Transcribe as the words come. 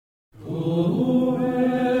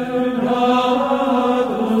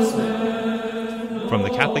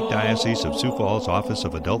Archdiocese of Sioux Falls Office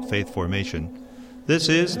of Adult Faith Formation, this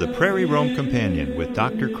is the Prairie Rome Companion with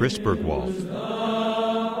Dr. Chris Burgwald.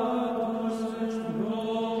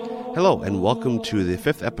 Hello, and welcome to the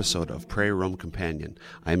 5th episode of Prairie Rome Companion.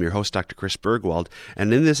 I am your host, Dr. Chris Burgwald,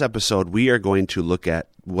 and in this episode, we are going to look at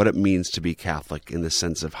what it means to be Catholic in the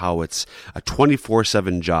sense of how it's a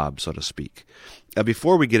 24/7 job, so to speak.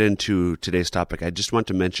 Before we get into today's topic, I just want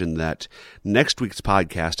to mention that next week's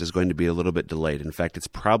podcast is going to be a little bit delayed. In fact, it's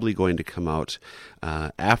probably going to come out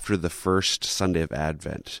after the first Sunday of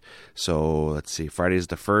Advent. So let's see, Friday is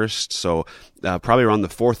the 1st, so probably around the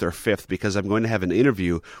 4th or 5th, because I'm going to have an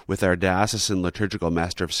interview with our Diocesan Liturgical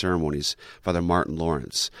Master of Ceremonies, Father Martin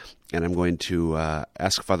Lawrence. And I'm going to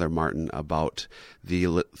ask Father Martin about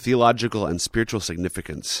the theological and spiritual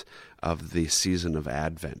significance of the season of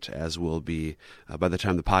Advent, as will be, by the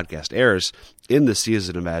time the podcast airs, in the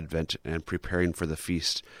season of Advent and preparing for the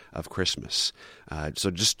feast of Christmas. So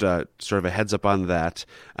just sort of a heads up on that.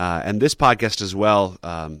 And this podcast as well,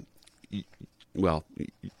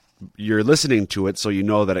 you're listening to it, so you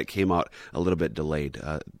know that it came out a little bit delayed.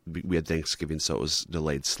 We had Thanksgiving, so it was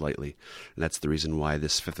delayed slightly. And that's the reason why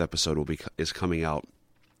this 5th episode is coming out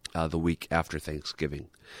the week after Thanksgiving.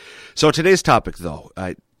 So today's topic, though,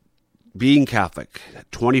 being Catholic,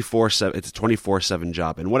 24/7. It's a 24/7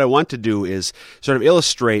 job. And what I want to do is sort of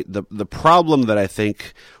illustrate the problem that I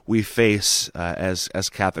think we face as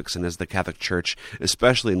Catholics and as the Catholic Church,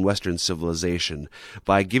 especially in Western civilization,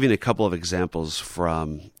 by giving a couple of examples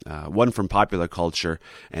from one from popular culture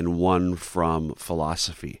and one from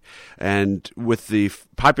philosophy. And with the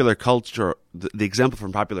popular culture, the example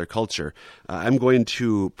from popular culture, I'm going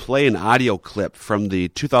to play an audio clip from the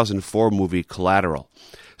 2004 movie Collateral,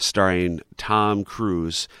 starring Tom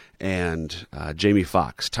Cruise and Jamie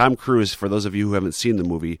Foxx. Tom Cruise, for those of you who haven't seen the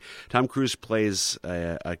movie, Tom Cruise plays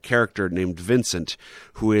a character named Vincent,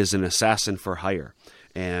 who is an assassin for hire.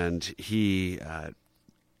 And he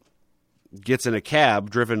gets in a cab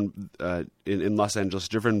driven in Los Angeles,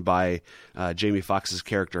 driven by Jamie Foxx's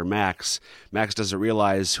character Max. Max doesn't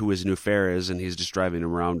realize who his new fare is, and he's just driving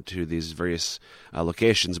him around to these various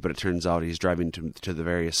locations, but it turns out he's driving to the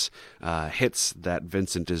various hits that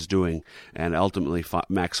Vincent is doing, and ultimately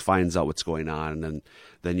Max finds out what's going on, and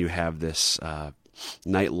then you have this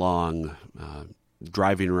night-long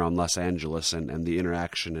driving around Los Angeles and the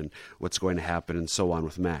interaction and what's going to happen and so on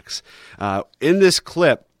with Max. In this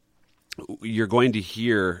clip, you're going to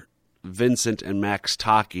hear Vincent and Max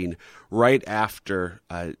talking right after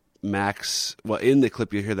Max. Well, in the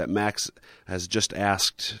clip, you hear that Max has just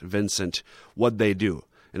asked Vincent what they do.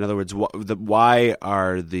 In other words, why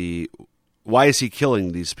is he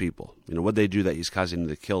killing these people? You know, what they do that he's causing them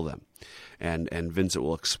to kill them. And Vincent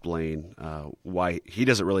will explain why. He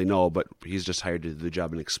doesn't really know, but he's just hired to do the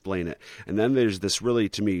job and explain it. And then there's this really,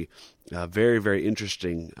 to me, very, very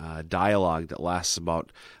interesting dialogue that lasts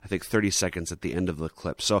about, I think, 30 seconds at the end of the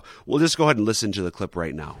clip. So we'll just go ahead and listen to the clip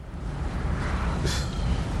right now.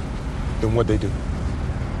 Then what'd they do?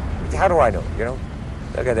 How do I know, you know?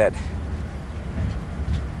 Look at that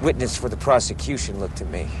witness for the prosecution looked at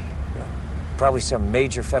me. Probably some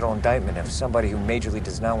major federal indictment of somebody who majorly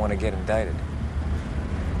does not want to get indicted.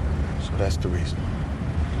 So that's the reason.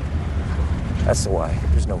 That's the why.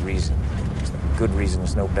 There's no reason. There's no good reason.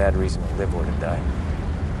 There's no bad reason to live or to die.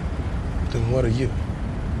 Then what are you?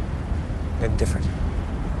 Indifferent.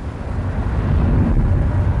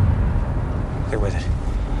 Get with it.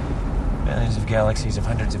 Millions of galaxies of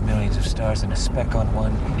hundreds of millions of stars and a speck on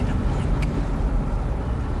one in a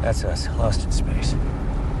blink. That's us, lost in space.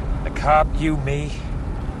 The cop, you, me.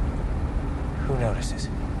 Who notices?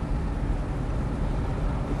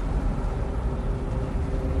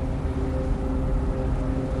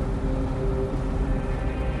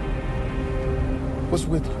 What's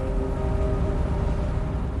with you?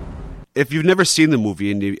 If you've never seen the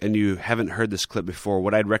movie and you haven't heard this clip before,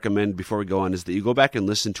 what I'd recommend before we go on is that you go back and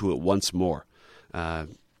listen to it once more.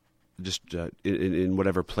 Just in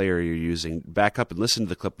whatever player you're using, back up and listen to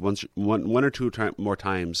the clip one or two more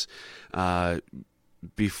times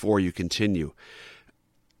before you continue.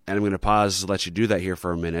 And I'm going to pause to let you do that here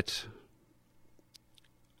for a minute.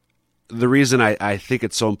 The reason I think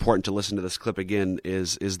it's so important to listen to this clip again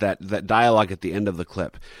is that dialogue at the end of the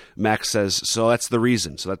clip. Max says, so that's the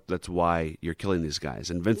reason. So that's why you're killing these guys.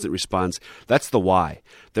 And Vincent responds, that's the why.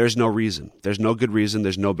 There's no reason. There's no good reason.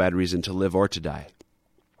 There's no bad reason to live or to die.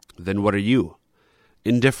 Then what are you?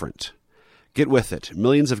 Indifferent. Get with it.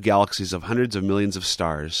 Millions of galaxies of hundreds of millions of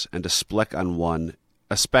stars, and a speck on one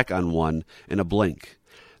in a blink.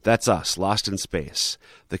 That's us, lost in space.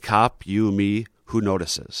 The cop, you, me, who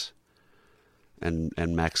notices? And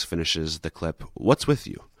Max finishes the clip. What's with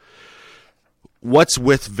you? what's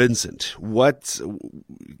with Vincent?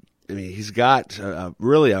 He's got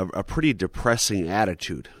really a pretty depressing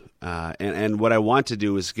attitude. And what I want to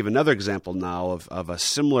do is give another example now of a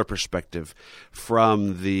similar perspective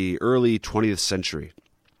from the early 20th century.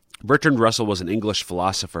 Bertrand Russell was an English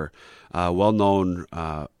philosopher, well-known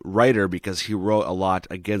writer because he wrote a lot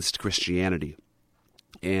against Christianity.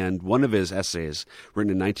 And one of his essays,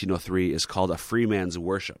 written in 1903, is called A Free Man's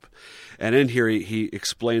Worship. And in here he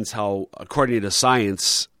explains how, according to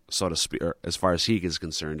science, so to speak, or as far as he is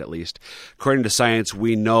concerned at least, according to science,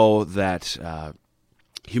 we know that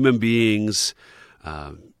human beings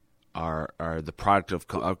are the product of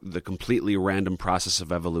the completely random process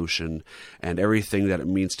of evolution, and everything that it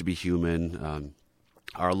means to be human,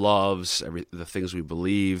 our loves, the things we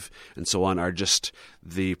believe, and so on, are just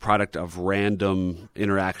the product of random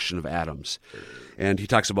interaction of atoms. And he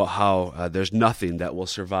talks about how there's nothing that will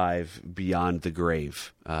survive beyond the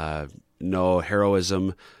grave. No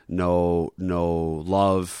heroism, no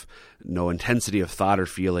love, no intensity of thought or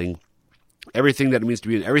feeling. Everything that it means to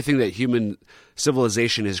be, everything that human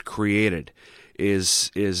civilization has created is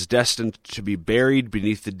destined to be buried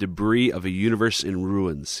beneath the debris of a universe in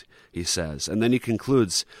ruins, he says. And then he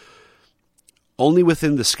concludes, only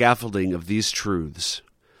within the scaffolding of these truths,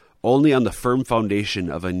 only on the firm foundation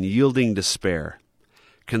of unyielding despair,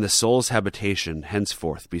 can the soul's habitation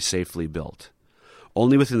henceforth be safely built.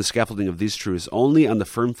 Only within the scaffolding of these truths, only on the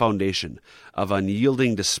firm foundation of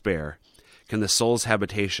unyielding despair, can the soul's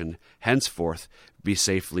habitation henceforth be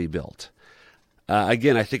safely built.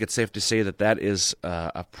 Again, I think it's safe to say that is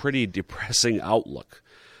a pretty depressing outlook.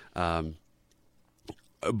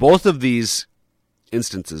 Both of these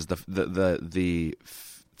instances, the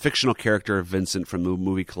fictional character of Vincent from the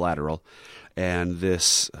movie Collateral, and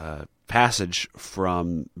this passage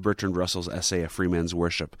from Bertrand Russell's essay, A Free Man's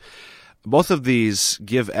Worship, both of these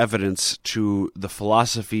give evidence to the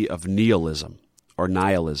philosophy of nihilism, or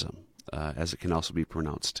nihilism, as it can also be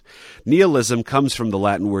pronounced. Nihilism comes from the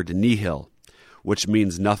Latin word nihil, which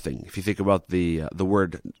means nothing. If you think about the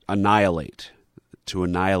word annihilate, to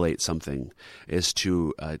annihilate something is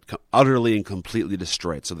to utterly and completely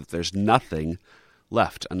destroy it, so that there's nothing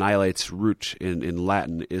left. Annihilate's root in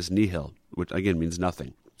Latin is nihil, which again means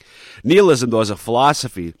nothing. Nihilism, though, as a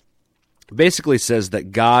philosophy, basically says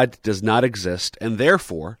that God does not exist, and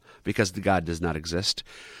therefore, because the God does not exist,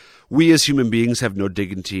 we as human beings have no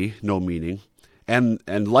dignity, no meaning, and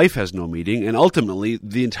life has no meaning, and ultimately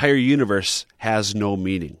the entire universe has no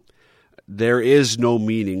meaning. There is no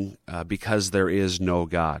meaning because there is no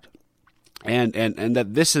God. And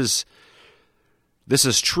that this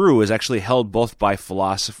is true is actually held both by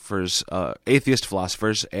philosophers, atheist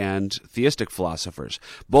philosophers and theistic philosophers.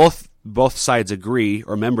 Both sides agree,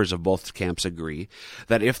 or members of both camps agree,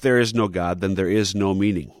 that if there is no God, then there is no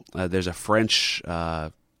meaning. There's a French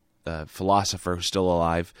philosopher who's still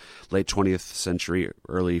alive, late 20th century,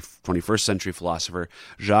 early 21st century philosopher,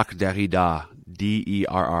 Jacques Derrida,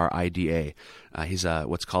 Derrida. He's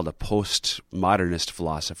what's called a postmodernist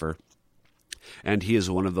philosopher. And he is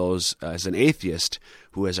one of those, as an atheist,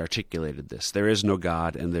 who has articulated this. There is no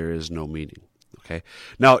God and there is no meaning. Okay.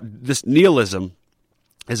 Now, this nihilism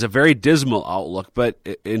is a very dismal outlook, but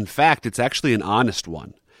in fact, it's actually an honest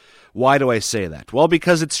one. Why do I say that? Well,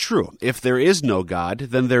 because it's true. If there is no God,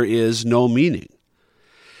 then there is no meaning.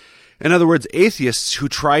 In other words, atheists who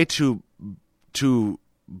try to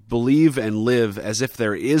believe and live as if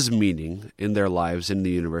there is meaning in their lives in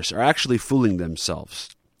the universe are actually fooling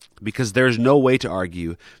themselves, because there's no way to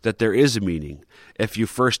argue that there is a meaning if you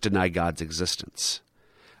first deny God's existence.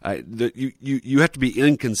 You have to be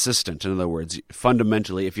inconsistent, in other words,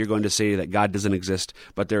 fundamentally, if you're going to say that God doesn't exist,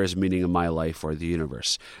 but there is meaning in my life or the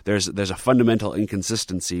universe. There's a fundamental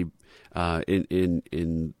inconsistency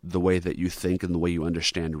in the way that you think and the way you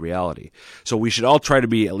understand reality. So we should all try to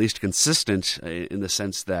be at least consistent in the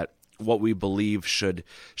sense that what we believe should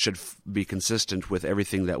be consistent with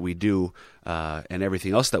everything that we do and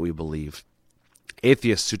everything else that we believe.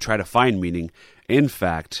 Atheists who try to find meaning, in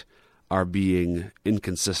fact, are being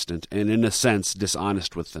inconsistent and, in a sense,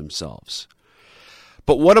 dishonest with themselves.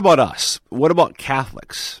 But what about us? What about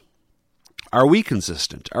Catholics? Are we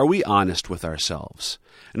consistent? Are we honest with ourselves?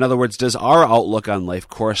 In other words, does our outlook on life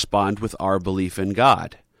correspond with our belief in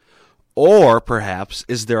God? Or, perhaps,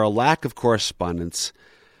 is there a lack of correspondence,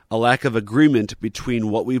 a lack of agreement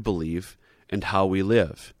between what we believe and how we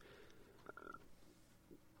live?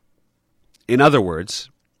 In other words,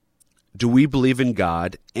 do we believe in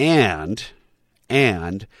God and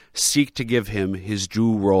seek to give him his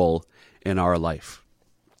due role in our life?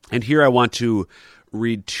 And here I want to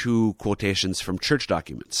read two quotations from church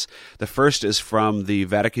documents. The first is from the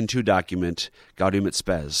Vatican II document, Gaudium et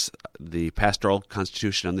Spes, the Pastoral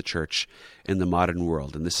Constitution on the Church in the Modern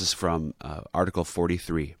World. And this is from Article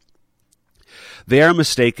 43. They are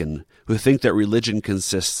mistaken who think that religion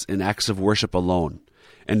consists in acts of worship alone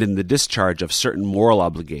and in the discharge of certain moral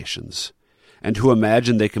obligations, and who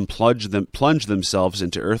imagine they can plunge themselves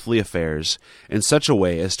into earthly affairs in such a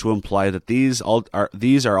way as to imply that these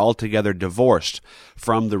are altogether divorced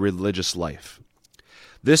from the religious life.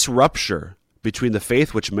 This rupture between the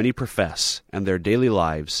faith which many profess and their daily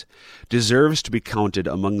lives deserves to be counted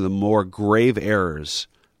among the more grave errors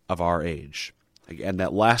of our age. And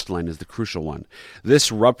that last line is the crucial one.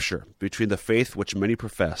 This rupture between the faith which many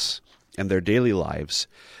profess and their daily lives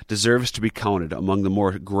deserves to be counted among the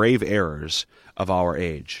more grave errors of our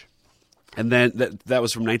age. And then that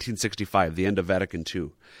was from 1965, the end of Vatican II.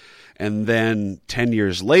 And then 10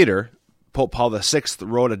 years later, Pope Paul VI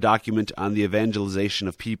wrote a document on the evangelization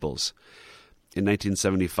of peoples in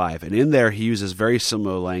 1975. And in there, he uses very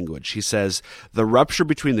similar language. He says, the rupture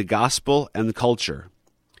between the gospel and culture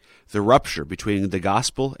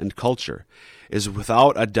is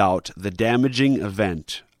without a doubt the damaging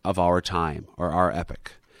event of our time, or our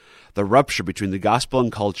epoch. The rupture between the gospel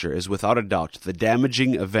and culture is without a doubt the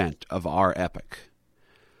damaging event of our epoch.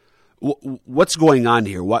 What's going on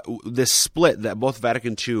here? This split that both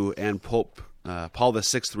Vatican II and Pope Paul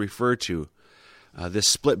VI refer to, this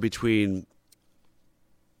split between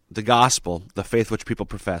the gospel, the faith which people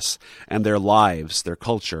profess, and their lives, their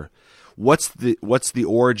culture. What's the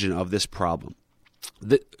origin of this problem?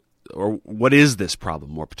 Or what is this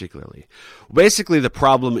problem, more particularly? Basically, the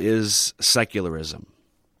problem is secularism.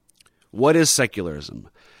 What is secularism?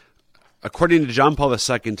 According to John Paul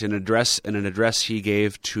II, in an address he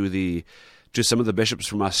gave to some of the bishops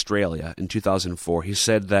from Australia in 2004, he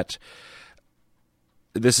said that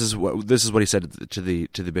this is what he said to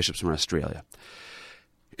the bishops from Australia.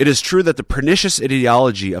 It is true that the pernicious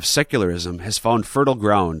ideology of secularism has found fertile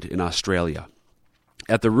ground in Australia.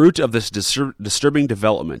 At the root of this disturbing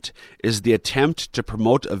development is the attempt to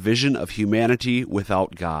promote a vision of humanity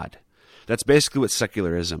without God. That's basically what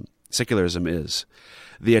secularism is.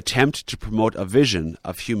 The attempt to promote a vision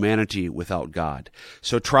of humanity without God.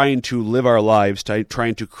 So trying to live our lives,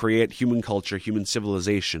 trying to create human culture, human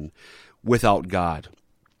civilization without God,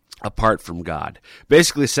 apart from God.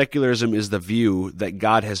 Basically, secularism is the view that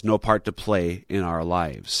God has no part to play in our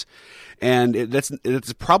lives. And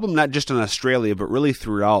it's a problem not just in Australia, but really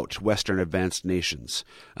throughout Western advanced nations.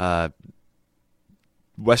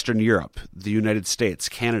 Western Europe, the United States,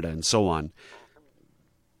 Canada, and so on.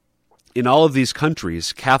 In all of these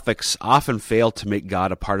countries, Catholics often fail to make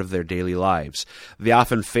God a part of their daily lives. They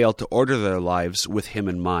often fail to order their lives with Him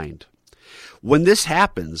in mind. When this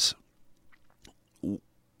happens,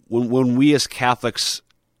 when we as Catholics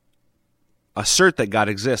assert that God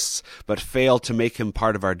exists, but fail to make Him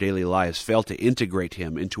part of our daily lives, fail to integrate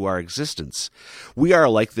Him into our existence, we are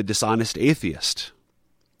like the dishonest atheist,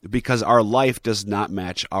 because our life does not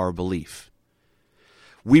match our belief.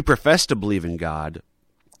 We profess to believe in God,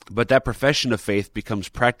 but that profession of faith becomes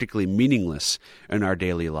practically meaningless in our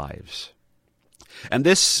daily lives. And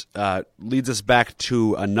this leads us back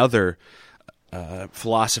to another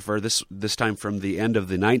philosopher, this time from the end of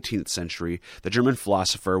the 19th century, the German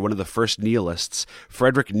philosopher, one of the first nihilists,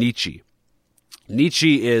 Friedrich Nietzsche.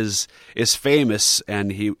 Nietzsche is famous,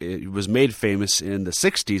 and he was made famous in the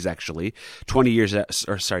 60s, actually,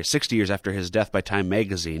 60 years after his death by Time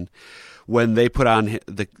magazine, when they put on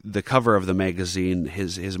the cover of the magazine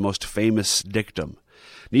his most famous dictum.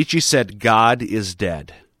 Nietzsche said, "God is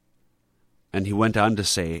dead." And he went on to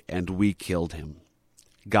say, "And we killed him."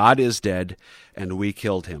 God is dead, and we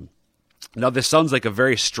killed him. Now, this sounds like a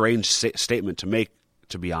very strange statement to make,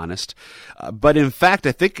 to be honest. But in fact,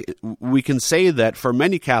 I think we can say that for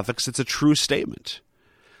many Catholics, it's a true statement.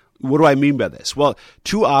 What do I mean by this? Well,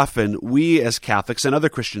 too often, we as Catholics, and other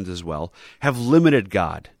Christians as well, have limited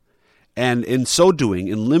God. And in so doing,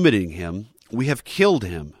 in limiting Him, we have killed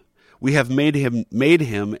Him. We have made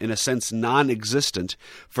him, in a sense, non-existent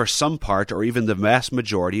for some part or even the vast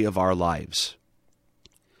majority of our lives.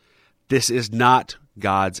 This is not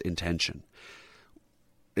God's intention.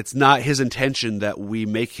 It's not His intention that we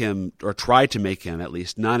make Him, or try to make Him at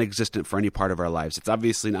least, non-existent for any part of our lives. It's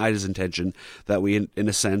obviously not His intention that we, in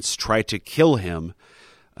a sense, try to kill Him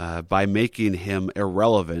by making Him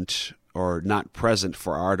irrelevant or not present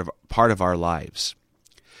for part of our lives.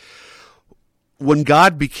 When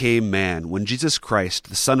God became man, when Jesus Christ,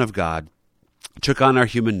 the Son of God, took on our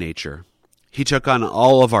human nature, He took on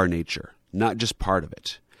all of our nature, not just part of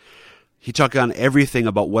it. He took on everything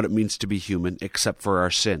about what it means to be human except for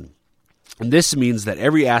our sin. And this means that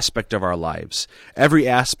every aspect of our lives, every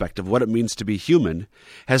aspect of what it means to be human,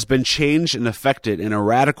 has been changed and affected in a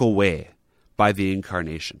radical way by the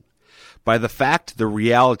incarnation. By the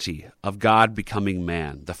reality of God becoming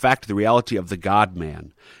man, the reality of the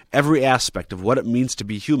God-man. Every aspect of what it means to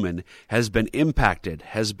be human has been impacted,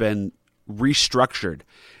 has been restructured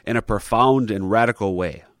in a profound and radical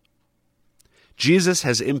way. Jesus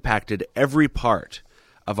has impacted every part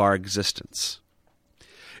of our existence.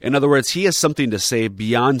 In other words, he has something to say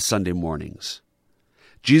beyond Sunday mornings.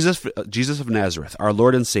 Jesus of Nazareth, our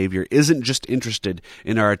Lord and Savior, isn't just interested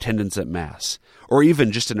in our attendance at Mass, or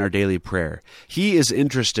even just in our daily prayer. He is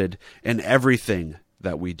interested in everything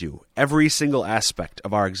that we do. Every single aspect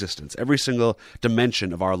of our existence, every single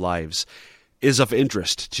dimension of our lives is of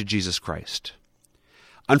interest to Jesus Christ.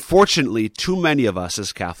 Unfortunately, too many of us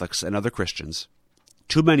as Catholics and other Christians,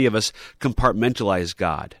 too many of us compartmentalize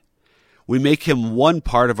God. We make him one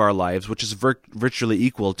part of our lives, which is virtually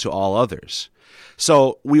equal to all others.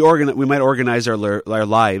 So we might organize our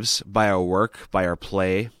lives by our work, by our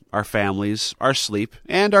play, our families, our sleep,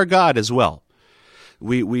 and our God as well.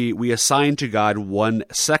 We assign to God one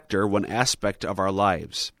sector, one aspect of our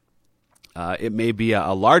lives. It may be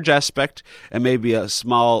a large aspect, it may be a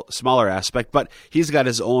smaller aspect, but he's got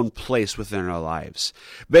his own place within our lives.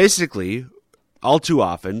 Basically, all too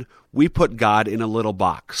often, we put God in a little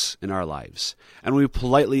box in our lives, and we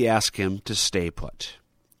politely ask him to stay put.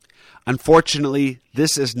 Unfortunately,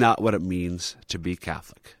 this is not what it means to be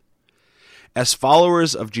Catholic. As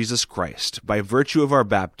followers of Jesus Christ, by virtue of our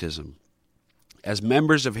baptism, as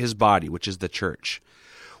members of his body, which is the church,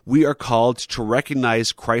 we are called to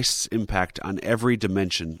recognize Christ's impact on every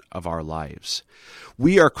dimension of our lives.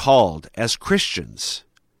 We are called, as Christians,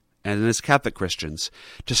 and as Catholic Christians,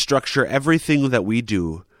 to structure everything that we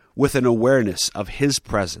do with an awareness of his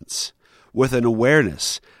presence, with an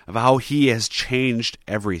awareness of how he has changed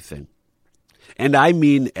everything. And I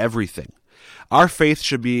mean everything. Our faith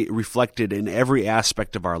should be reflected in every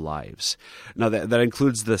aspect of our lives. Now, that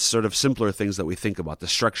includes the sort of simpler things that we think about, the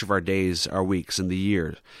structure of our days, our weeks, and the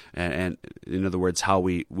year. And in other words, how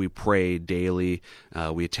we pray daily,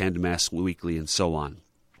 we attend Mass weekly, and so on.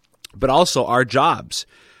 But also our jobs,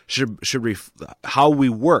 how we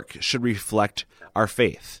work should reflect our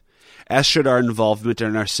faith, as should our involvement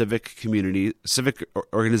in our civic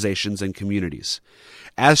organizations and communities,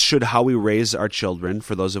 as should how we raise our children,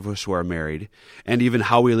 for those of us who are married, and even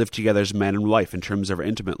how we live together as man and wife in terms of our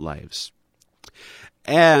intimate lives.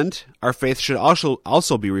 And our faith should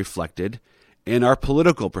also be reflected in our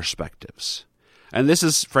political perspectives. And this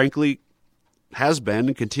is, frankly, has been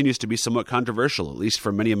and continues to be somewhat controversial, at least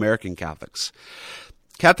for many American Catholics.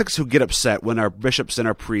 Catholics who get upset when our bishops and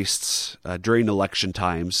our priests during election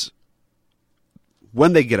times,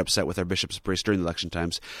 when they get upset with our bishops and priests during the election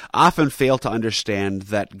times, often fail to understand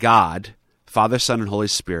that God, Father, Son, and Holy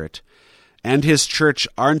Spirit, and his church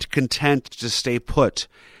aren't content to stay put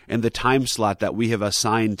in the time slot that we have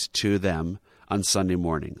assigned to them on Sunday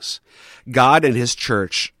mornings. God and his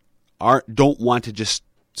church don't want to just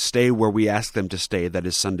stay where we ask them to stay, that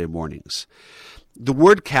is Sunday mornings. The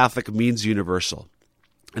word Catholic means universal,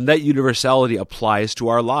 and that universality applies to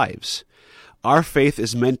our lives. Our faith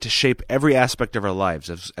is meant to shape every aspect of our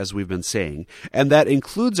lives, as we've been saying, and that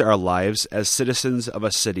includes our lives as citizens of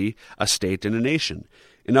a city, a state, and a nation.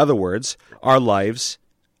 In other words, our lives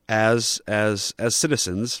as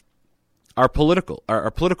citizens, our political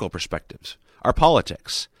perspectives, our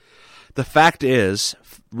politics. The fact is,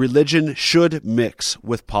 religion should mix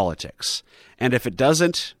with politics, and if it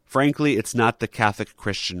doesn't, frankly, it's not the Catholic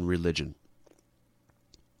Christian religion.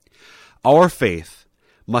 Our faith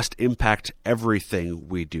must impact everything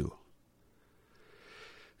we do.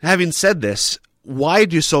 Having said this, why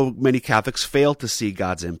do so many Catholics fail to see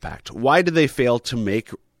God's impact? Why do they fail to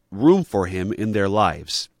make room for him in their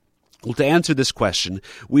lives? Well, to answer this question,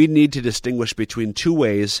 we need to distinguish between two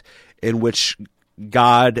ways in which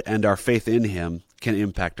God and our faith in him can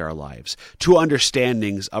impact our lives. Two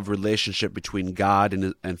understandings of relationship between God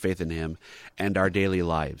and faith in him and our daily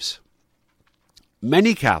lives.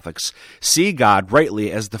 Many Catholics see God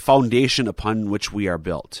rightly as the foundation upon which we are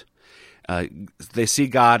built. They see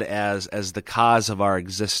God as the cause of our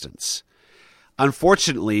existence.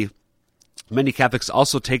 Unfortunately, many Catholics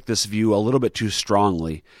also take this view a little bit too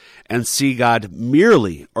strongly and see God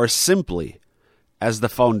merely or simply as the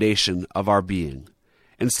foundation of our being,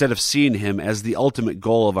 instead of seeing him as the ultimate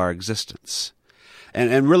goal of our existence.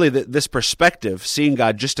 And really, this perspective, seeing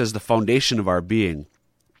God just as the foundation of our being,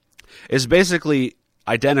 is basically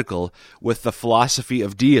identical with the philosophy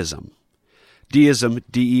of deism. Deism,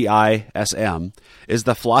 D-E-I-S-M, is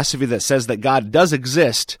the philosophy that says that God does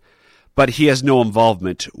exist, but he has no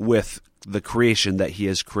involvement with the creation that he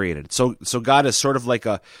has created. So God is sort of like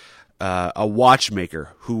a watchmaker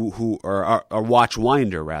or a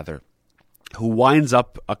watchwinder rather, who winds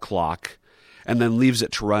up a clock and then leaves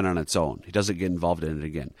it to run on its own. He doesn't get involved in it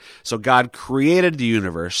again. So God created the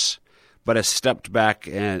universe, but has stepped back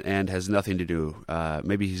and has nothing to do.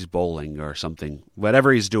 Maybe he's bowling or something.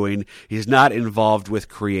 Whatever he's doing, he's not involved with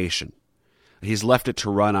creation. He's left it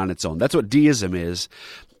to run on its own. That's what deism is.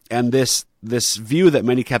 And this view that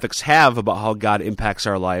many Catholics have about how God impacts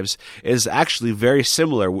our lives is actually very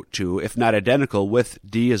similar to, if not identical, with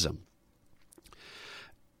deism.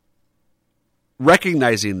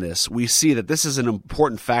 Recognizing this, we see that this is an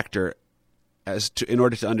important factor in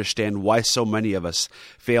order to understand why so many of us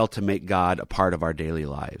fail to make God a part of our daily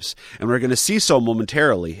lives. And we're going to see so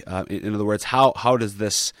momentarily. In other words, how does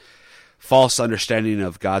this false understanding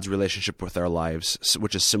of God's relationship with our lives,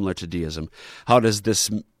 which is similar to deism, how does this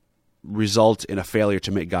result in a failure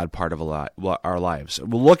to make God part of our lives?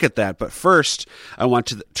 We'll look at that, but first I want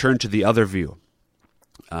to turn to the other view.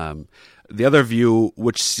 The other view,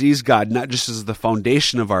 which sees God not just as the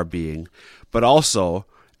foundation of our being, but also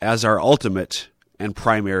as our ultimate and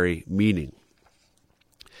primary meaning.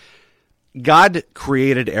 God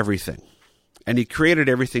created everything, and he created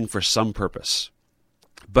everything for some purpose.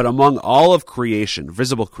 But among all of creation,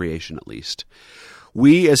 visible creation at least,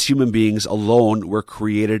 we as human beings alone were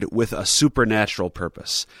created with a supernatural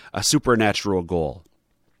purpose, a supernatural goal.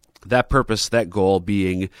 That purpose, that goal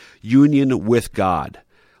being union with God,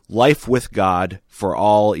 life with God for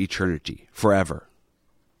all eternity, forever.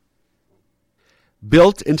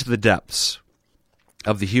 Built into the depths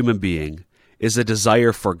of the human being is a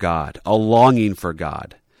desire for God, a longing for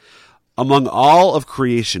God. Among all of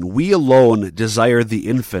creation, we alone desire the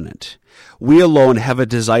infinite. We alone have a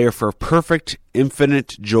desire for perfect,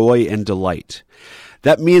 infinite joy and delight.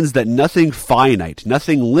 That means that nothing finite,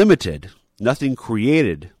 nothing limited, nothing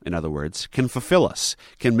created, in other words, can fulfill us,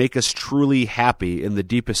 can make us truly happy in the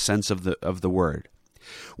deepest sense of the word.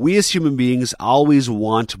 We as human beings always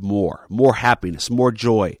want more happiness, more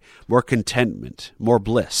joy, more contentment, more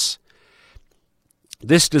bliss.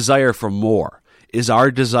 This desire for more is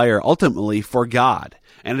our desire ultimately for God,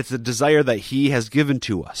 and it's a desire that he has given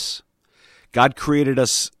to us. God created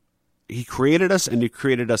us. He created us, and he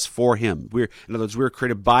created us for him. In other words, we were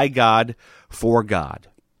created by God for God.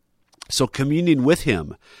 So communion with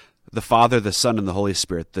him, the Father, the Son, and the Holy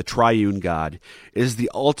Spirit, the triune God, is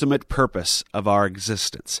the ultimate purpose of our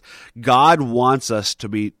existence. God wants us to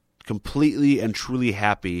be completely and truly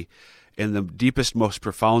happy in the deepest, most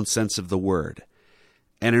profound sense of the word.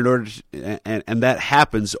 And and that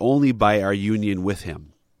happens only by our union with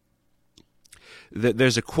him.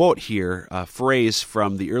 There's a quote here, a phrase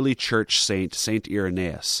from the early church saint, Saint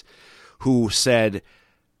Irenaeus, who said,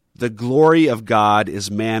 "The glory of God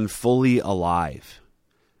is man fully alive."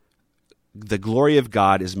 The glory of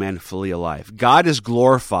God is man fully alive. God is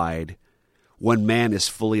glorified when man is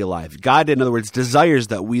fully alive. God, in other words, desires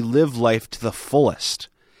that we live life to the fullest.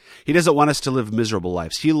 He doesn't want us to live miserable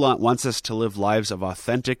lives. He wants us to live lives of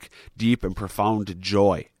authentic, deep, and profound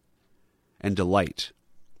joy and delight.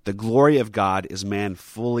 The glory of God is man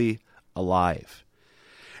fully alive.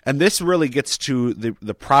 And this really gets to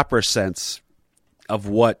the proper sense of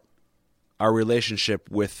what our relationship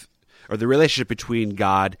with, or the relationship between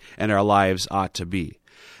God and our lives ought to be.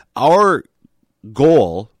 Our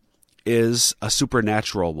goal is a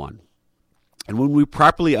supernatural one. And when we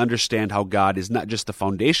properly understand how God is not just the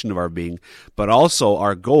foundation of our being, but also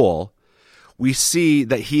our goal, we see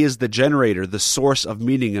that he is the generator, the source of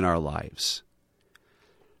meaning in our lives.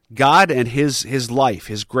 God and his life,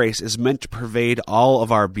 his grace, is meant to pervade all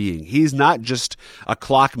of our being. He's not just a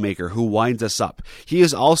clockmaker who winds us up. He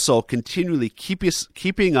is also continually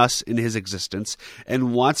keeping us in his existence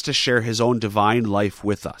and wants to share his own divine life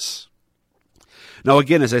with us. Now,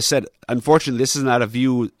 again, as I said, unfortunately, this is not a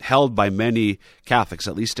view held by many Catholics,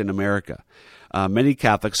 at least in America. Many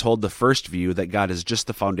Catholics hold the first view that God is just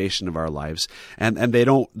the foundation of our lives, and they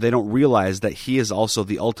don't realize that he is also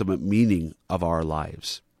the ultimate meaning of our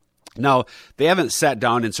lives. Now, they haven't sat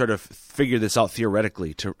down and sort of figured this out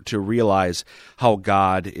theoretically to realize how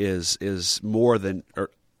God is more than,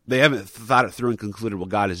 or they haven't thought it through and concluded, well,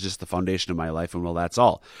 God is just the foundation of my life, and well, that's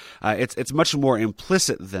all. It's much more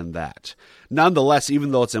implicit than that. Nonetheless,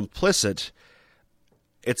 even though it's implicit,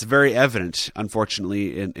 it's very evident,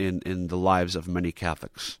 unfortunately, in the lives of many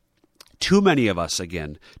Catholics. Too many of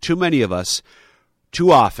us,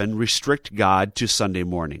 too often restrict God to Sunday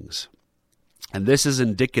mornings. And this is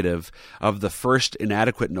indicative of the first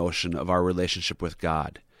inadequate notion of our relationship with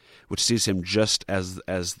God, which sees him just as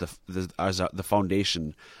the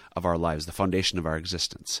foundation of our lives, the foundation of our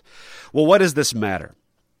existence. Well, what does this matter?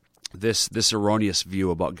 This erroneous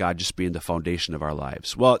view about God just being the foundation of our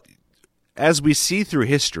lives. Well, as we see through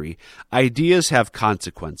history, ideas have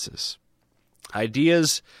consequences.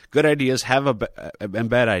 Good ideas and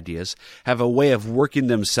bad ideas have a way of working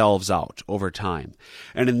themselves out over time.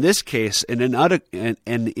 And in this case, an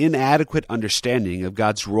inadequate understanding of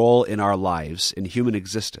God's role in our lives, in human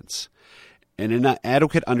existence, an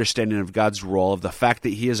inadequate understanding of God's role, of the fact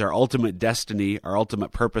that he is our ultimate destiny, our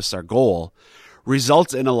ultimate purpose, our goal,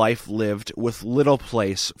 results in a life lived with little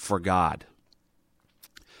place for God.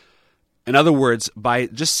 In other words, by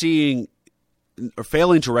just seeing or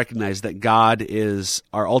failing to recognize that God is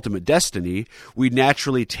our ultimate destiny, we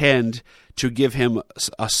naturally tend to give him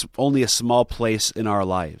only a small place in our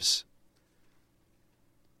lives.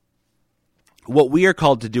 What we are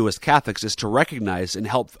called to do as Catholics is to recognize and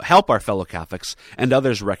help our fellow Catholics and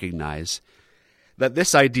others recognize that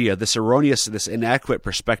this idea, this erroneous, this inadequate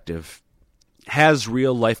perspective, has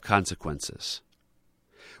real life consequences.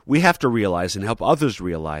 We have to realize and help others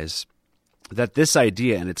realize that this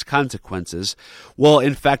idea and its consequences will,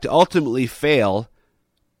 in fact, ultimately fail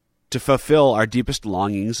to fulfill our deepest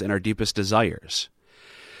longings and our deepest desires.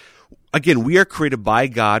 Again, we are created by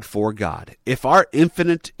God for God. If our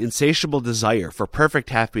infinite, insatiable desire for perfect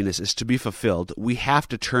happiness is to be fulfilled, we have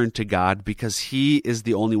to turn to God because he is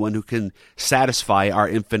the only one who can satisfy our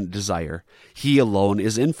infinite desire. He alone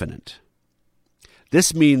is infinite.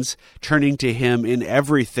 This means turning to him in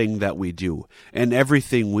everything that we do and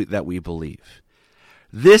everything that we believe.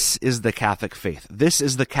 This is the Catholic faith. This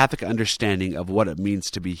is the Catholic understanding of what it means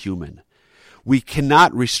to be human. We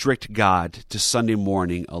cannot restrict God to Sunday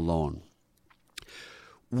morning alone.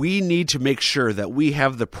 We need to make sure that we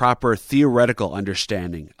have the proper theoretical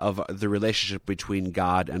understanding of the relationship between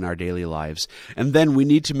God and our daily lives. And then we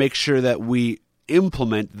need to make sure that we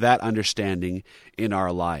implement that understanding in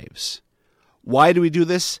our lives. Why do we do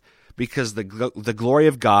this? Because the glory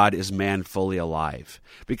of God is man fully alive.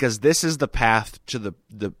 Because this is the path to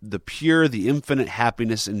the pure, the infinite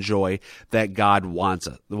happiness and joy that God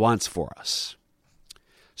wants for us.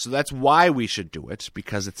 So that's why we should do it,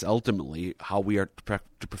 because it's ultimately how we are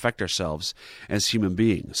to perfect ourselves as human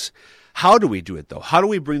beings. How do we do it, though? How do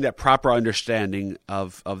we bring that proper understanding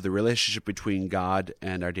of the relationship between God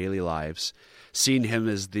and our daily lives, seeing him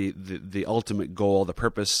as the ultimate goal, the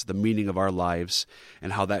purpose, the meaning of our lives,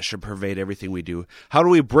 and how that should pervade everything we do? How do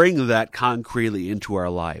we bring that concretely into our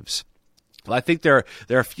lives? Well, I think there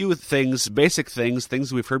are a few things, basic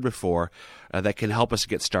things we've heard before, that can help us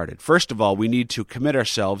get started. First of all, we need to commit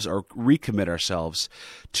ourselves or recommit ourselves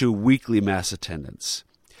to weekly Mass attendance.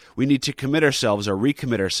 We need to commit ourselves or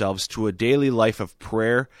recommit ourselves to a daily life of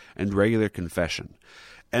prayer and regular confession.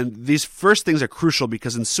 And these first things are crucial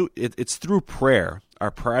because it's through prayer,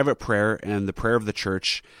 our private prayer and the prayer of the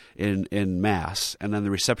church in Mass, and then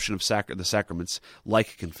the reception of the sacraments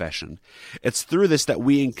like confession. It's through this that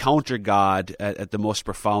we encounter God at the most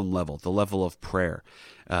profound level, the level of prayer.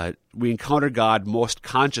 We encounter God most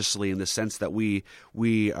consciously in the sense that we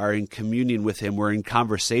are in communion with him, we're in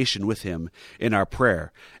conversation with him in our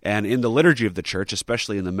prayer. And in the liturgy of the church,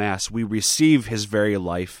 especially in the Mass, we receive his very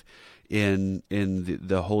life in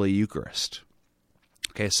the Holy Eucharist.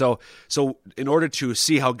 Okay, so in order to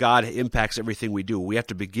see how God impacts everything we do, we have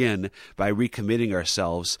to begin by recommitting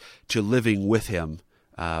ourselves to living with him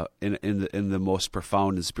in the most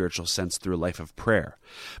profound and spiritual sense through a life of prayer.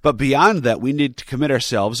 But beyond that, we need to commit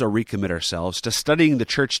ourselves or recommit ourselves to studying the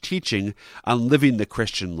church teaching on living the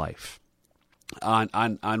Christian life, on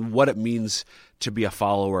what it means to be a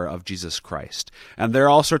follower of Jesus Christ. And there are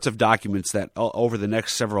all sorts of documents that over the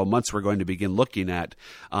next several months we're going to begin looking at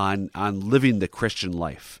on living the Christian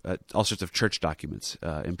life, all sorts of church documents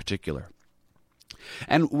in particular.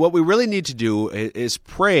 And what we really need to do is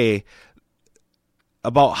pray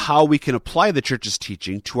about how we can apply the church's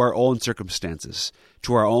teaching to our own circumstances,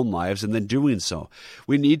 to our own lives, and then doing so.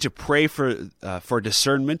 We need to pray for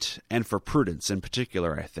discernment and for prudence in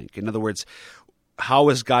particular, I think. In other words, how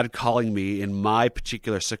is God calling me in my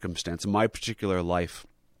particular circumstance, in my particular life,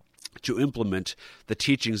 to implement the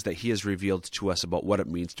teachings that he has revealed to us about what it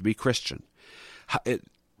means to be Christian?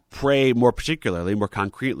 Pray more particularly, more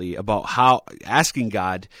concretely, about asking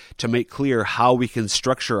God to make clear how we can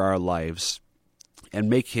structure our lives and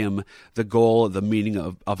make him the goal, the meaning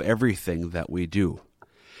of everything that we do.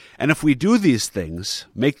 And if we do these things,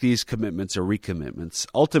 make these commitments or recommitments,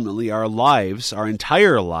 ultimately our lives, our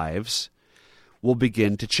entire lives, will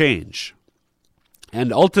begin to change.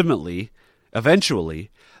 And ultimately, eventually,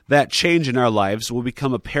 that change in our lives will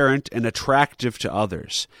become apparent and attractive to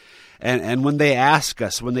others. And when they ask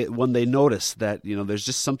us, when they notice that, there's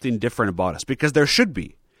just something different about us, because there should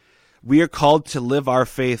be. We are called to live our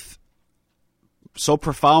faith so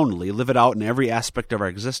profoundly, live it out in every aspect of our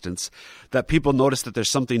existence, that people notice that there's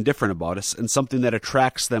something different about us and something that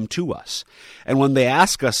attracts them to us. And when they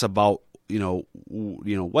ask us about,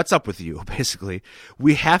 what's up with you, basically,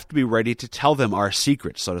 we have to be ready to tell them our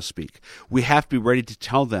secret, so to speak. We have to be ready to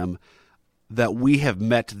tell them that we have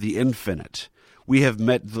met the infinite. We have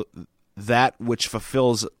met that which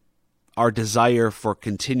fulfills our desire for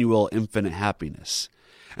continual infinite happiness.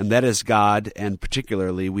 And that is God, and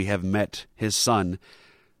particularly we have met his Son,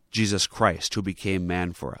 Jesus Christ, who became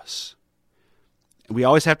man for us. We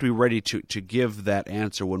always have to be ready to give that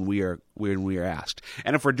answer when we are asked.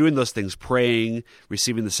 And if we're doing those things, praying,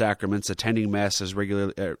 receiving the sacraments, attending masses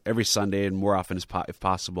regularly every Sunday and more often if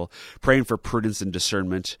possible, praying for prudence and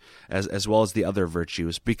discernment, as well as the other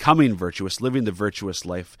virtues, becoming virtuous, living the virtuous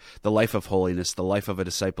life, the life of holiness, the life of a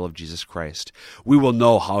disciple of Jesus Christ, we will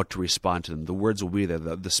know how to respond to them. The words will be there.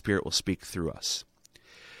 The Spirit will speak through us.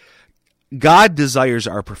 God desires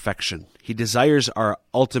our perfection. He desires our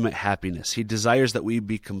ultimate happiness. He desires that we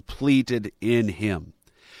be completed in him.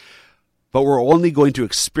 But we're only going to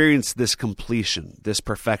experience this completion, this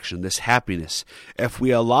perfection, this happiness, if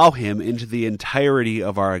we allow him into the entirety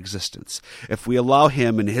of our existence. If we allow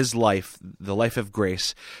him in his life, the life of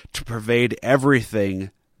grace, to pervade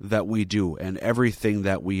everything that we do and everything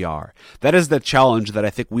that we are. That is the challenge that I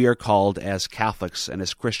think we are called as Catholics and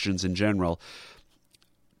as Christians in general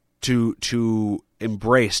to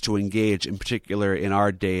embrace, to engage, in particular in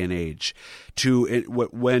our day and age.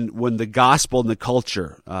 When the gospel and the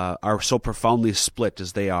culture are so profoundly split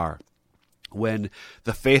as they are, when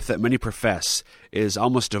the faith that many profess is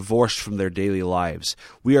almost divorced from their daily lives,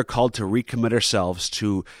 we are called to recommit ourselves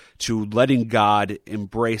to letting God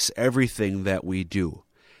embrace everything that we do,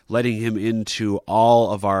 letting him into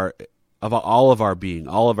all of our being,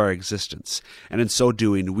 all of our existence. And in so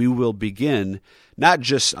doing, we will begin, not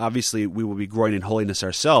just, obviously, we will be growing in holiness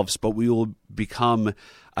ourselves, but we will become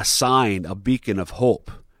a sign, a beacon of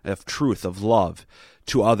hope, of truth, of love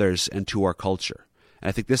to others and to our culture. And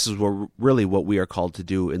I think this is really what we are called to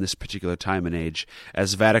do in this particular time and age,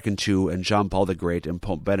 as Vatican II and John Paul the Great and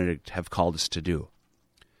Pope Benedict have called us to do.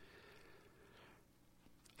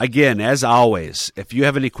 Again, as always, if you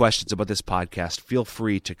have any questions about this podcast, feel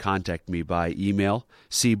free to contact me by email,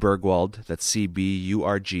 cburgwald, that's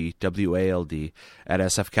CBURGWALD, at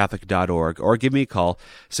sfcatholic.org, or give me a call,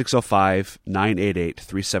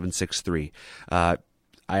 605-988-3763.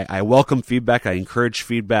 I welcome feedback. I encourage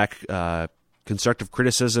feedback. Constructive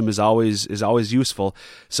criticism is always useful.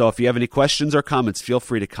 So if you have any questions or comments, feel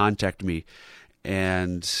free to contact me.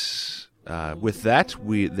 And with that,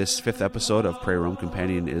 this fifth episode of Prairie Rome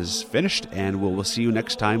Companion is finished, and we'll see you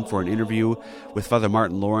next time for an interview with Father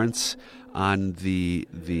Martin Lawrence on the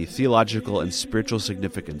theological and spiritual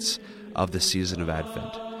significance of the season of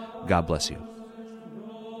Advent. God bless you.